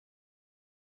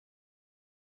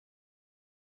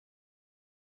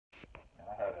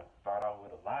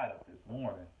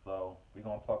Morning. So we're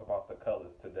gonna talk about the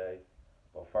colors today.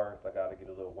 But first, I gotta get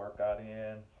a little workout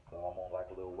in. So I'm on like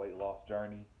a little weight loss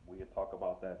journey. We'll talk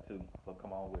about that too. So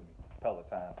come on with me. Peloton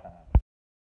time.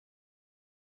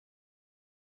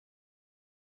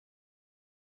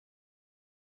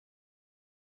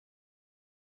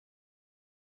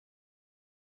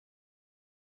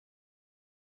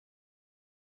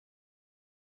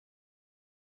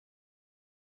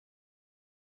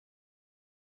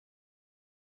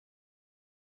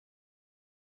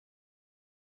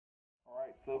 All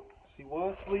right. So she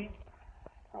was asleep.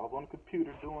 I was on the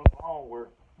computer doing some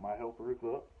homework. My helper is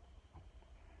up.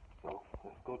 So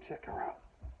let's go check her out.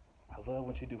 I love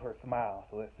when she do her smile.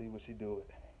 So let's see what she do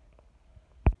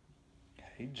it.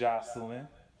 Hey Jocelyn,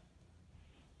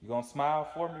 you gonna smile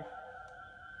for me?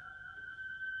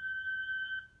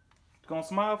 You gonna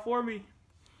smile for me?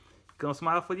 Gonna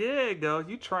smile for your there you go.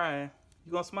 You trying.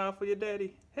 You gonna smile for your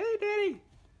daddy? Hey daddy.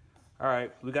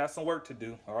 Alright, we got some work to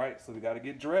do. Alright, so we gotta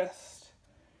get dressed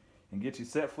and get you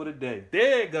set for the day.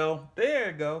 There you go.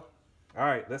 There you go.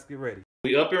 Alright, let's get ready.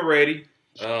 We up and ready.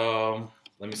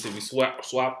 Let me see, we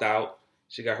swapped out.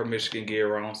 She got her Michigan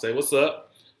gear on. Say what's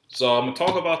up. So I'm gonna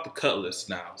talk about the Cutlass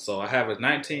now. So I have a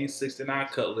 1969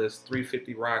 Cutlass,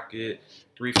 350 Rocket,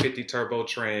 350 Turbo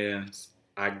Trans.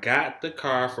 I got the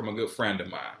car from a good friend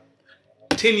of mine.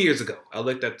 10 years ago. I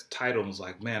looked at the title and was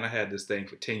like, man, I had this thing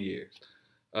for 10 years.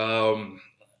 Um,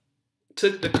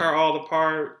 Took the car all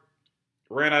apart,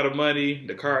 ran out of money.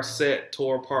 The car set,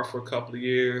 tore apart for a couple of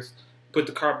years. Put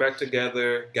the car back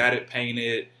together, got it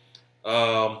painted.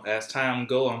 As time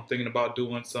go, I'm thinking about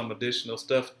doing some additional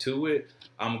stuff to it.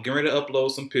 I'm getting ready to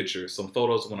upload some pictures, some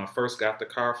photos when I first got the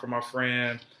car from my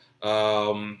friend.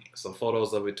 Some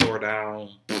photos of it tore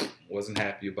down. Wasn't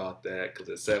happy about that because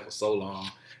it sat for so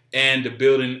long. And the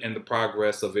building and the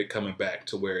progress of it coming back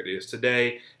to where it is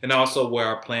today, and also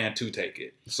where I plan to take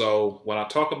it. So when I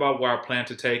talk about where I plan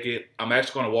to take it, I'm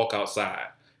actually going to walk outside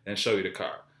and show you the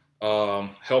car.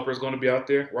 Helper's going to be out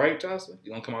there, right, Jocelyn?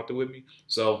 You going to come out there with me?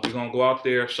 So we're going to go out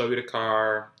there, show you the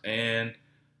car, and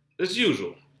as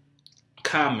usual,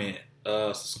 comment,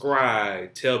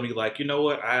 subscribe, tell me like, you know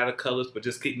what, I had a colors, but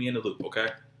just keep me in the loop, okay?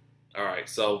 All right,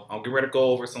 so I'm getting ready to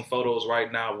go over some photos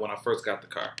right now when I first got the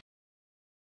car.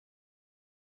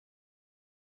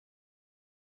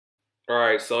 All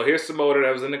right, so here's the motor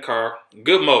that was in the car.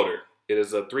 Good motor. It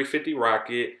is a 350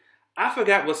 Rocket. I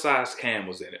forgot what size cam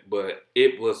was in it, but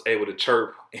it was able to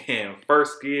chirp in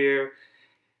first gear.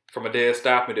 From a dead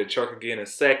stop, it did chirp again in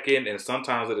second, and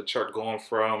sometimes it'll chirp going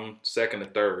from second to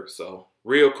third. So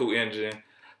real cool engine.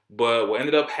 But what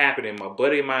ended up happening, my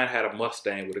buddy of mine had a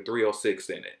Mustang with a 306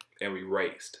 in it, and we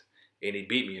raced. And he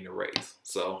beat me in the race.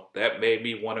 So that made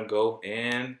me want to go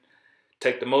and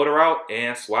take the motor out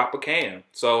and swap a cam.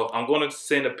 So I'm going to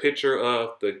send a picture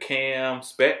of the cam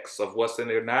specs of what's in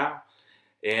there now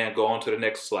and go on to the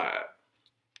next slide.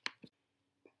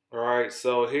 All right,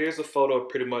 so here's a photo of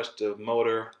pretty much the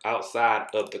motor outside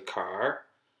of the car.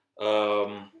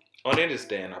 On the engine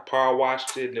stand, I power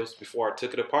washed it and it was before I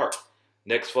took it apart.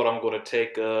 Next photo I'm going to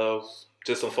take of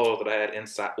just some photos that I had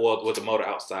inside, well, with the motor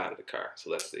outside of the car.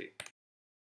 So let's see.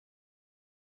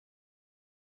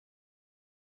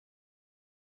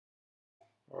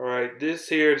 All right, this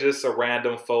here is just a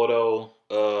random photo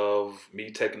of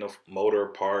me taking the motor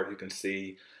apart. You can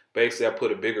see, basically I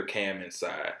put a bigger cam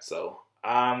inside. So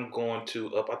I'm going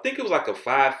to up, I think it was like a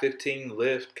 515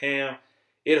 lift cam.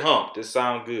 It humped, it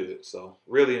sounded good. So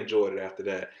really enjoyed it after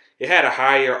that. It had a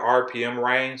higher RPM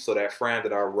range, so that friend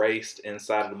that I raced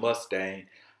inside of the Mustang,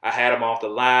 I had him off the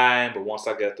line, but once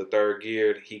I got the third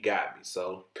gear, he got me.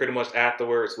 So pretty much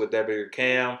afterwards with that bigger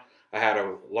cam, I had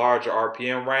a larger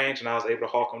RPM range, and I was able to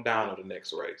hawk them down on the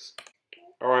next race.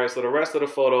 All right, so the rest of the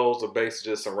photos are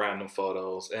basically just some random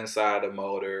photos inside the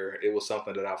motor. It was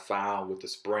something that I found with the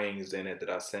springs in it that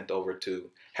I sent over to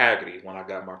Haggerty when I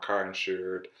got my car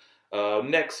insured.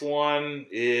 Next one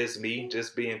is me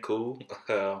just being cool.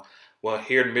 Well,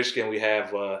 here in Michigan, we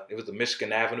have, it was the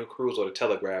Michigan Avenue Cruise or the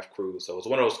Telegraph Cruise. So it was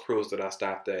one of those cruises that I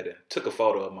stopped at and took a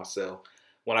photo of myself.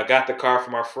 When I got the car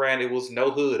from my friend, it was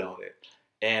no hood on it.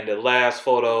 And the last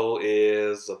photo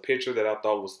is a picture that I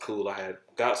thought was cool. I had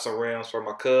got some rims for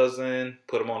my cousin,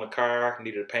 put them on the car,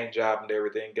 needed a paint job and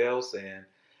everything else, and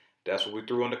that's what we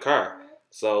threw in the car.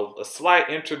 So a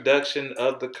slight introduction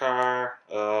of the car.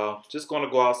 Just going to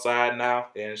go outside now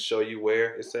and show you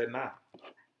where it's at now.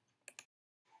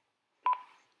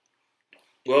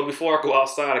 Well, before I go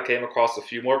outside, I came across a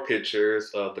few more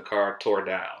pictures of the car tore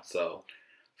down. So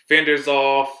fenders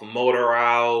off, motor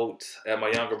out at my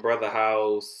younger brother's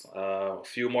house. A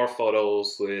few more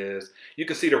photos with, you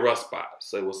can see the rust spots.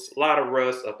 So it was a lot of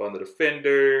rust up under the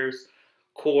fenders.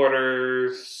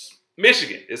 quarters.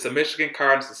 Michigan. It's a Michigan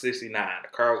car, and it's a 69. The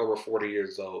car is over 40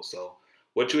 years old, so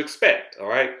what you expect, all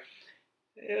right?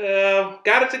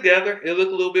 Got it together. It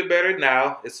looked a little bit better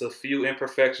now. It's a few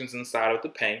imperfections inside of the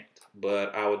paint,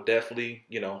 but I would definitely,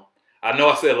 I know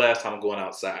I said last time I'm going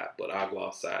outside, but I'll go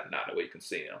outside now the way you can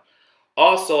see them.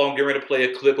 Also, I'm getting ready to play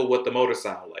a clip of what the motor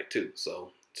sounds like too,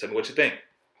 so tell me what you think.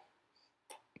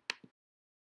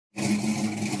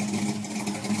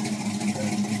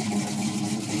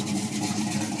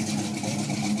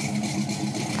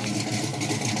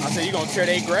 I said you gonna tear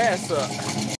that grass up.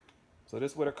 So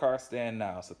this is where the car stand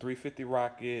now. It's a 350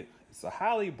 Rocket. It's a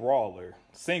Holly Brawler,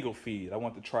 single feed. I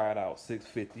want to try it out,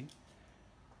 650.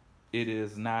 It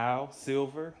is now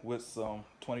silver with some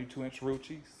 22-inch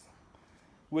Ruchis.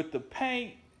 With the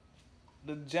paint,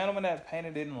 the gentleman that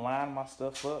painted didn't line my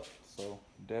stuff up, so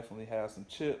definitely has some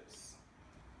chips.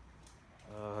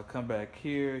 Come back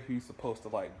here. He's supposed to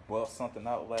like buff something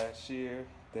out last year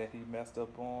that he messed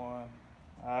up on.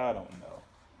 I don't know.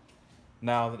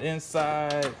 Now the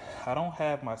inside, I don't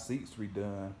have my seats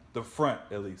redone. The front,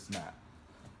 at least not.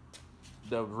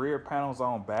 The rear panels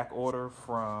are on back order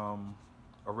from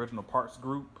Original Parts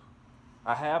Group.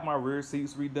 I have my rear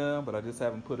seats redone, but I just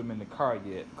haven't put them in the car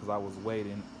yet because I was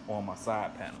waiting on my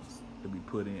side panels to be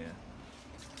put in.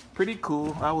 Pretty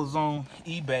cool. I was on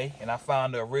eBay and I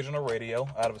found the original radio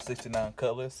out of a 69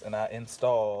 Cutlass and I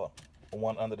installed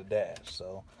one under the dash.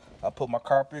 So I put my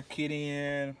carpet kit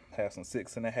in, have some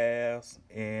 6.5s,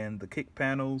 and the kick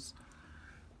panels,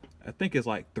 I think it's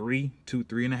like 2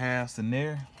 3.5s in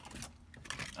there.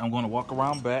 I'm gonna walk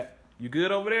around back. You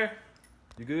good over there?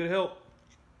 You good, help?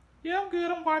 Yeah, I'm good,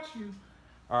 I'm watching you.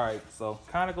 All right, so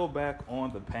kind of go back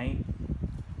on the paint,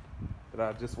 but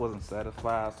I just wasn't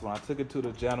satisfied. So when I took it to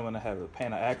the gentleman to have it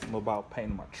painted, I asked him about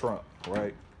painting my trunk,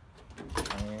 right?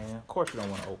 And of course you don't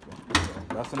want to open it.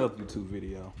 So that's another YouTube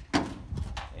video.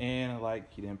 And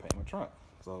like, he didn't paint my trunk.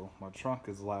 So my trunk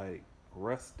is like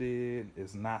rusted.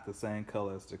 It's not the same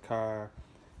color as the car.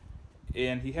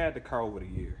 And he had the car over the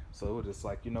year. So it was just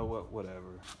like, you know what,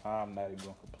 whatever. I'm not even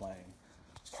gonna complain.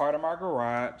 Part of my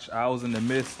garage, I was in the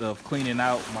midst of cleaning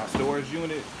out my storage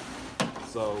unit.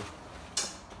 So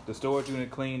the storage unit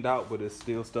cleaned out, but it's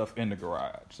still stuff in the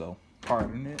garage. So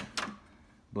pardon it.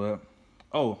 But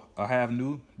oh, I have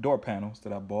new door panels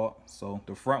that I bought. So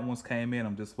the front ones came in.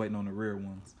 I'm just waiting on the rear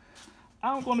ones.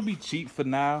 I'm going to be cheap for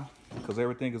now because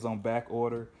everything is on back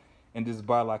order. And just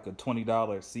buy like a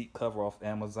 $20 seat cover off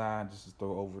Amazon. Just to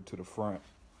throw over to the front.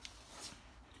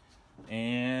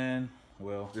 And,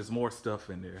 well, there's more stuff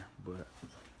in there. But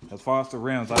as far as the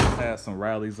rims, I just had some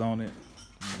rallies on it.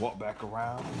 Walk back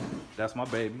around. That's my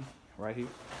baby right here.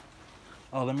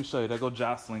 Oh, let me show you. There go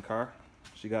Jocelyn car.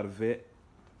 She got a vet.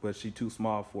 But she too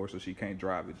small for it, so she can't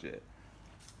drive it yet.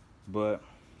 But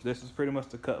this is pretty much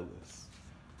the Cutlass.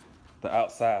 The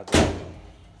outside.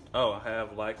 Oh, I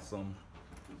have like some,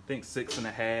 I think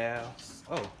 6.5s.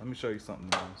 Oh, let me show you something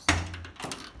else.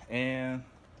 And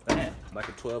an amp, like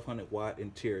a 1200 watt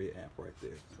interior amp right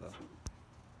there. So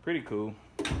pretty cool.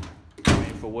 I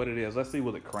mean, for what it is, let's see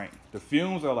will it crank. The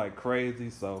fumes are like crazy,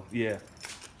 so yeah.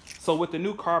 So with the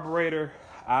new carburetor,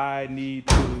 I need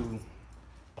to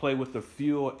play with the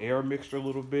fuel air mixture a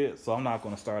little bit, so I'm not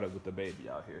going to start it with the baby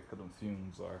out here because the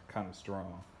fumes are kind of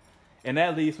strong. And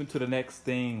that leads me to the next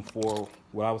thing for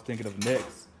what I was thinking of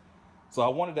next. So I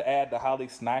wanted to add the Holly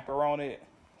Sniper on it.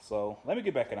 So let me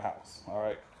get back in the house. All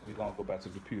right, we're going to go back to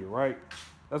the computer, right?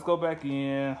 Let's go back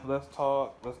in. Let's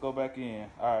talk. Let's go back in.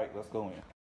 All right, let's go in.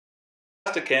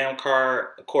 That's the cam card.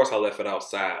 Of course, I left it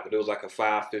outside, but it was like a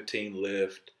 515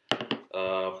 lift.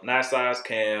 Nice size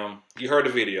cam. You heard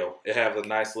the video. It has a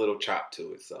nice little chop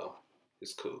to it, so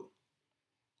it's cool.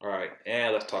 All right,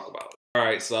 and let's talk about it. All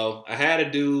right, so I had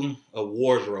to do a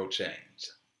wardrobe change.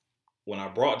 When I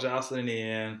brought Jocelyn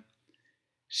in,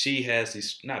 she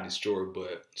has not destroyed,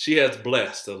 but she has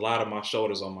blessed a lot of my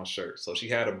shoulders on my shirt. So she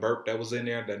had a burp that was in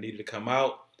there that needed to come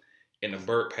out, and the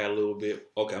burp had a little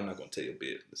bit. Okay, I'm not gonna tell you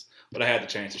business, but I had to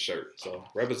change the shirt. So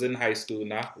representing high school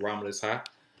now, Romulus High.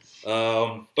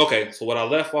 Okay, so what I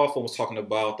left off on was talking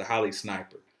about the Holly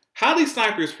Sniper. Holly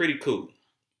Sniper is pretty cool.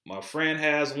 My friend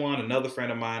has one. Another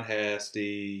friend of mine has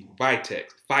the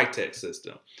Vitex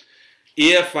system.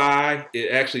 EFI,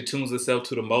 it actually tunes itself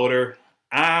to the motor.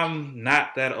 I'm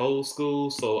not that old school,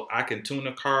 so I can tune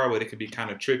a car, but it can be kind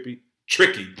of tricky.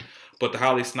 But the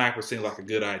Holly Sniper seems like a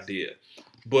good idea.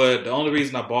 But the only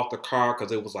reason I bought the car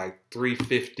because it was like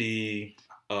 $350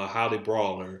 Holly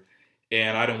Brawler.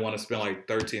 And I didn't want to spend like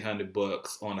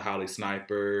 $1,300 on the Holly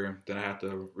Sniper. Then I have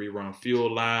to rerun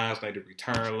fuel lines, make the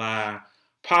return line,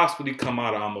 possibly come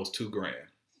out of almost $2,000.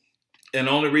 And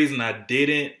the only reason I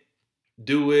didn't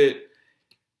do it.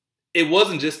 It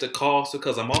wasn't just a cost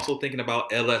because I'm also thinking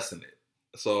about LS in it.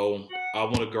 So I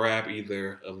want to grab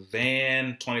either a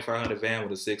van, 2500 van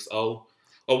with a 6.0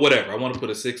 or whatever. I want to put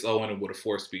a 6.0 in it with a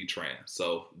 4-speed trans.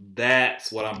 So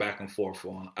that's what I'm back and forth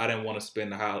on. I didn't want to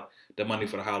spend the money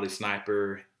for the Holly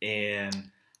Sniper, and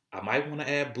I might want to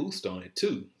add boost on it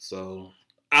too. So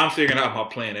I'm figuring out my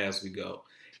plan as we go.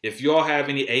 If y'all have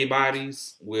any A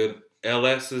bodies with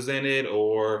LSs in it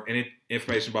or any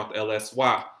information about the LS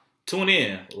swap, tune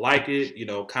in, like it,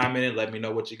 comment it, let me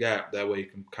know what you got. That way you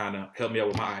can kind of help me out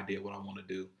with my idea, what I want to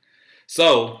do.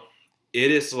 So it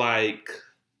is like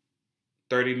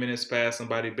 30 minutes past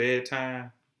somebody's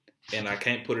bedtime, and I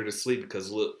can't put her to sleep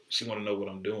because, look, she want to know what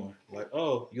I'm doing. Like,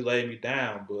 oh, you laid me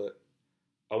down, but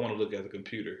I want to look at the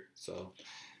computer. So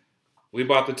we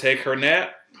about to take her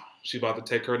nap. She about to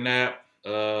take her nap.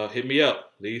 Hit me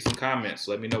up. Leave some comments.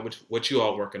 Let me know what you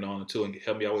all working on too, and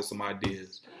help me out with some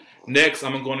ideas. Next,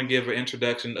 I'm going to give an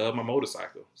introduction of my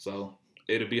motorcycle. So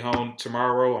it'll be home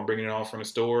tomorrow. I'm bringing it on from the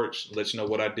storage. Let you know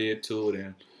what I did to it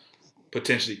and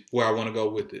potentially where I want to go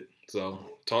with it. So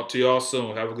talk to y'all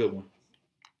soon. Have a good one.